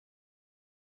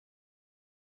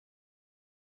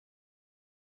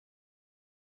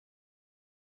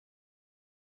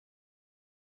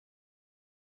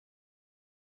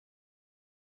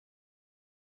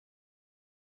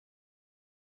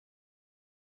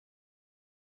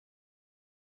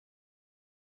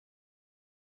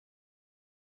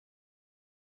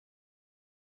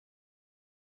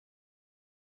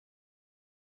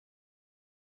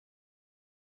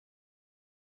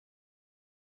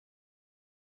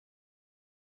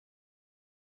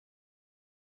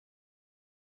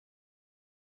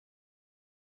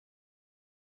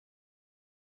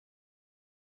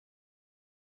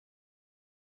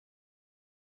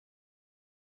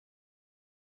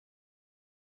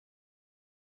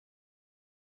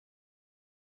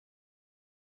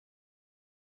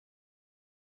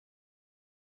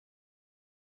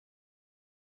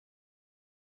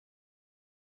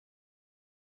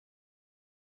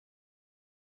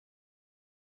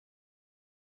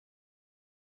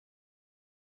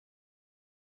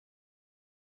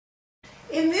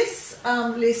In this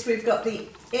list we've got the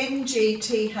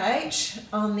NGTH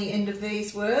on the end of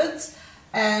these words,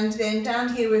 and then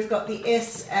down here we've got the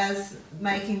S as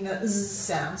making the Z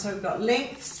sound. So we've got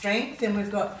length, strength, then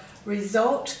we've got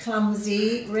result,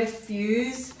 clumsy,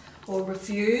 refuse or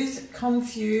refuse,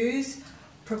 confuse,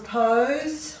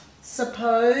 propose,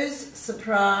 suppose,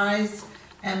 surprise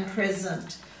and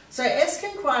present. So S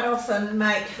can quite often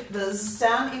make the Z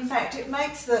sound. In fact, it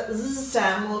makes the Z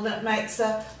sound more than it makes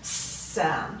the S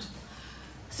sound.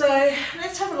 So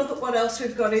let's have a look at what else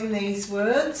we've got in these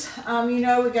words. You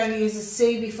know we're going to use a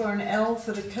C before an L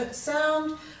for the K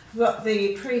sound. We've got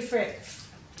the prefix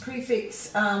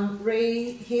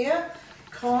re here,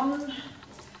 con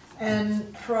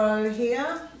and pro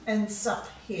here, and sup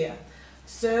here.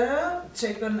 So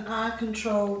you've got an R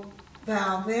control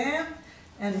vowel there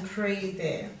and pre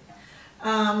there.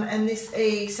 And this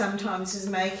E sometimes is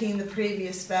making the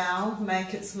previous vowel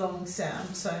make its long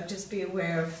sound, so just be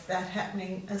aware of that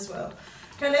happening as well.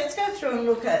 Okay, let's go through and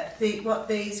look at what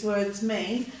these words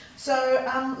mean.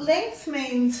 So length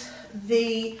means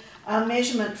the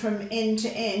measurement from end to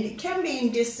end. It can be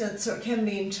in distance or it can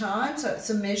be in time, so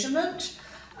it's a measurement.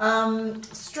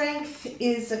 Strength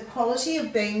is a quality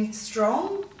of being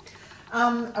strong.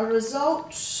 A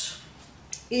result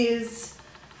is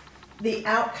the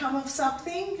outcome of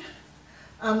something.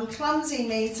 Clumsy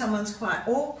means someone's quite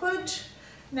awkward.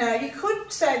 Now you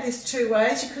could say this two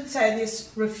ways. You could say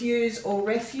this refuse or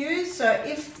refuse. So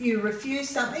if you refuse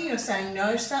something, you're saying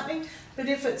no to something. But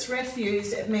if it's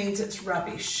refuse, it means it's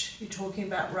rubbish. You're talking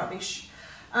about rubbish.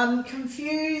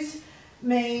 Confuse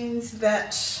means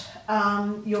that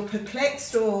you're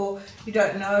perplexed or you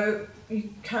don't know,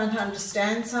 you can't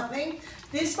understand something.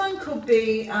 This one could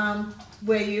be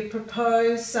where you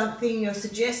propose something, you're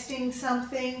suggesting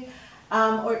something,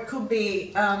 or it could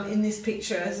be in this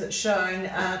picture as it's shown,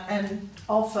 an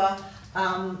offer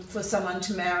for someone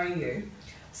to marry you.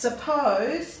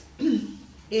 Suppose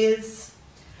is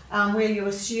where you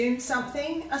assume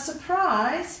something. A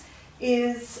surprise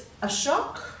is a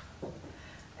shock,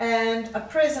 and a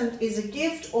present is a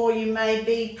gift, or you may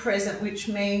be present, which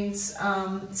means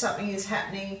something is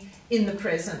happening in the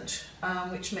present,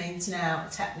 which means now,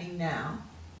 it's happening now.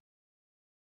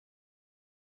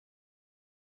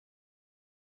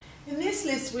 In this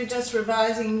list we're just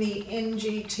revising the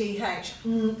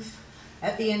NGTH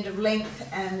at the end of length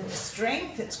and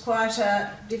strength. It's quite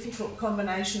a difficult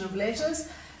combination of letters.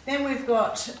 Then we've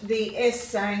got the S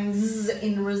saying Z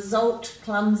in result,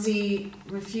 clumsy,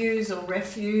 refuse or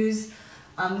refuse,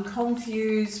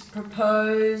 confuse,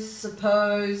 propose,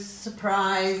 suppose,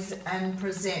 surprise and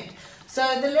present.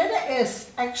 So the letter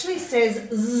S actually says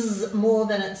Z more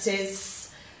than it says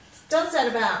S. It does that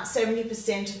about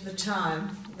 70% of the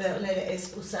time. The letter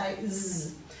S will say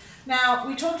Z. Now,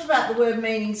 we talked about the word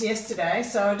meanings yesterday,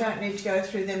 so I don't need to go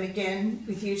through them again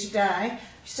with you today.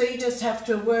 So you just have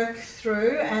to work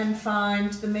through and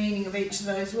find the meaning of each of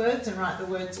those words and write the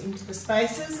words into the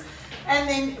spaces. And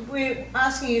then we're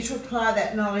asking you to apply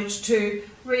that knowledge to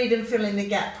read and fill in the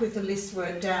gap with the list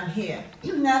word down here.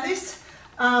 Now this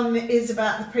is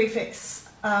about the prefix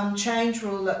change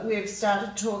rule that we've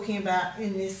started talking about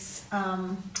in this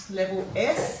level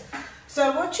S.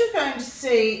 So what you're going to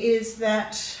see is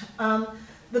that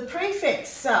the prefix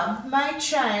sub may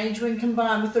change when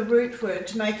combined with the root word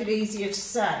to make it easier to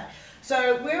say.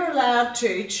 So we're allowed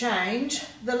to change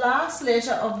the last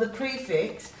letter of the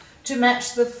prefix to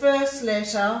match the first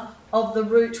letter of the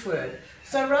root word.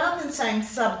 So rather than saying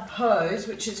suppose,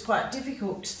 which is quite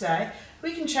difficult to say,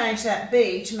 we can change that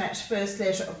B to match the first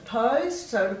letter of pose,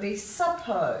 so it'll be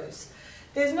suppose.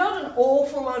 There's not an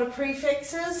awful lot of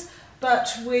prefixes,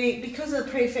 but because of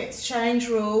the prefix change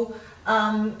rule,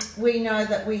 we know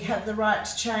that we have the right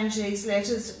to change these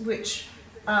letters, which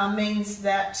means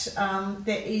that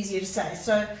they're easier to say.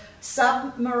 So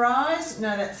submarise,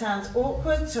 no, that sounds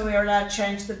awkward, so we're allowed to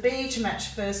change the B to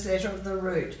match the first letter of the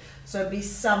root. So it'd be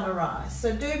summarise.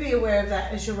 So do be aware of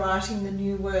that as you're writing the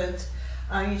new words.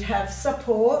 You'd have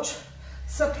support,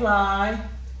 supply,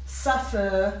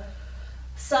 suffer,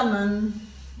 summon,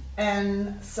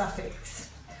 and suffix.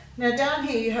 Now down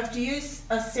here you have to use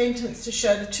a sentence to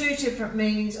show the two different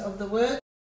meanings of the word.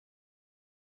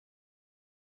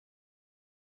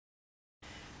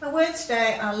 The words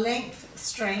today are length,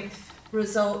 strength,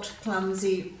 result,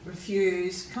 clumsy,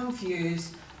 refuse,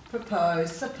 confuse,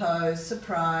 propose, suppose,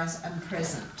 surprise and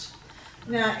present.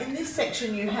 Now in this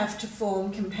section you have to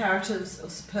form comparatives or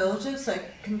superlatives. So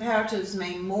comparatives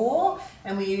mean more,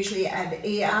 and we usually add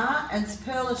ER, and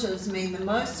superlatives mean the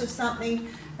most of something,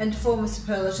 and to form a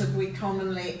superlative we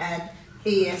commonly add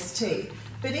EST.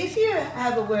 But if you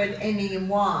have a word ending in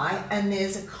Y and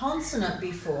there's a consonant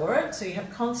before it, so you have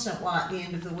consonant Y at the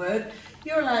end of the word,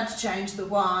 you're allowed to change the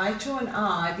Y to an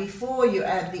I before you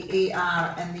add the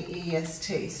ER and the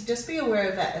EST. So just be aware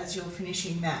of that as you're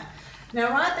finishing that. Now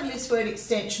write the list word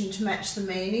extension to match the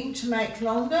meaning. To make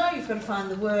longer, you've got to find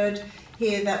the word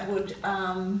here that would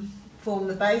form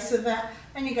the base of that,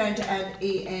 and you're going to add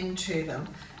EN to them.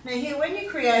 Now here, when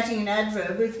you're creating an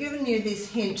adverb, we've given you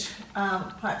this hint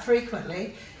quite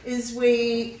frequently, is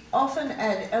we often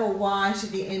add ly to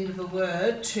the end of a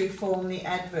word to form the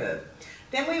adverb.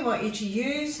 Then we want you to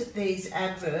use these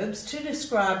adverbs to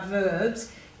describe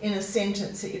verbs in a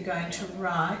sentence that you're going to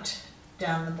write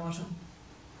down the bottom.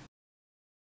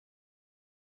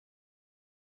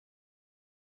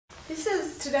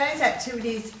 Today's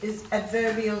activities is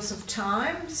adverbials of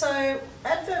time. So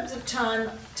adverbs of time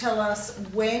tell us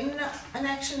when an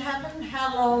action happened,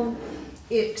 how long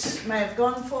it may have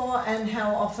gone for, and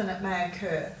how often it may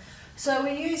occur. So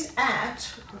we use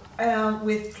at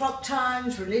with clock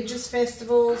times, religious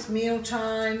festivals, meal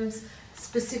times,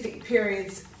 specific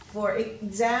periods. For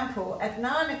example, at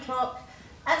 9 o'clock,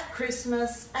 at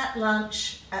Christmas, at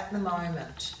lunch, at the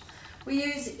moment. We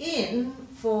use in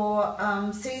for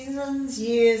seasons,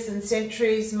 years and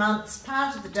centuries, months,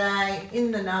 part of the day,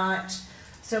 in the night.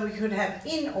 So we could have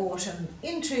in autumn,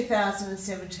 in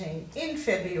 2017, in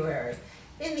February,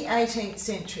 in the 18th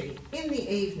century, in the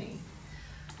evening.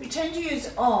 We tend to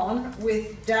use on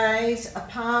with days, a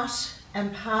part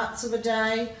and parts of a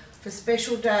day, for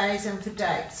special days and for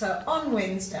dates. So on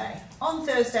Wednesday, on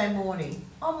Thursday morning,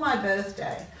 on my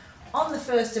birthday, on the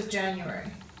 1st of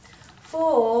January.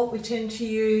 For we tend to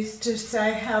use to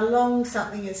say how long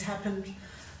something has happened.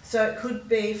 So it could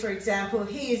be, for example,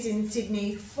 he is in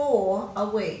Sydney for a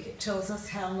week. It tells us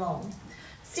how long.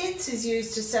 Since is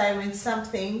used to say when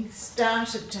something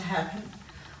started to happen.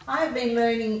 I have been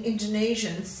learning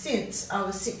Indonesian since I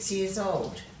was 6 years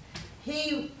old.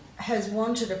 He has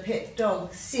wanted a pet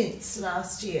dog since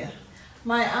last year.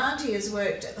 My auntie has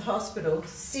worked at the hospital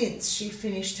since she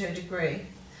finished her degree.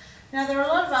 Now there are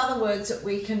a lot of other words that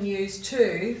we can use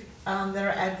too. There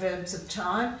are adverbs of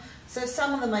time. So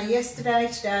some of them are yesterday,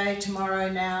 today, tomorrow,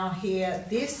 now, here,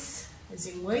 this, as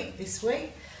in week, this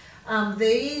week.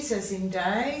 These, as in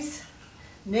days.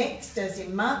 Next, as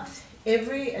in month.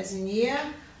 Every, as in year.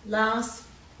 Last,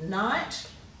 night.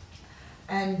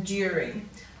 And during.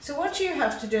 So what you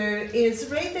have to do is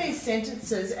read these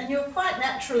sentences and you'll quite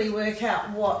naturally work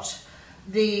out what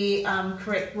the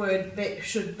correct word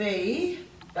should be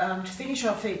to finish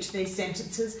off each of these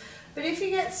sentences. But if you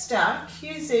get stuck,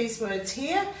 use these words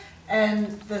here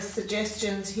and the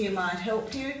suggestions here might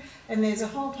help you. And there's a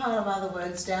whole pile of other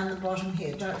words down the bottom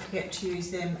here. Don't forget to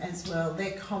use them as well.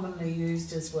 They're commonly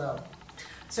used as well.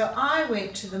 So I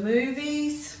went to the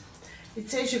movies. It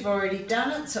says you've already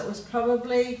done it, so it was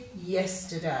probably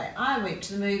yesterday. I went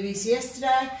to the movies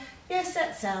yesterday. Yes,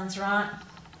 that sounds right.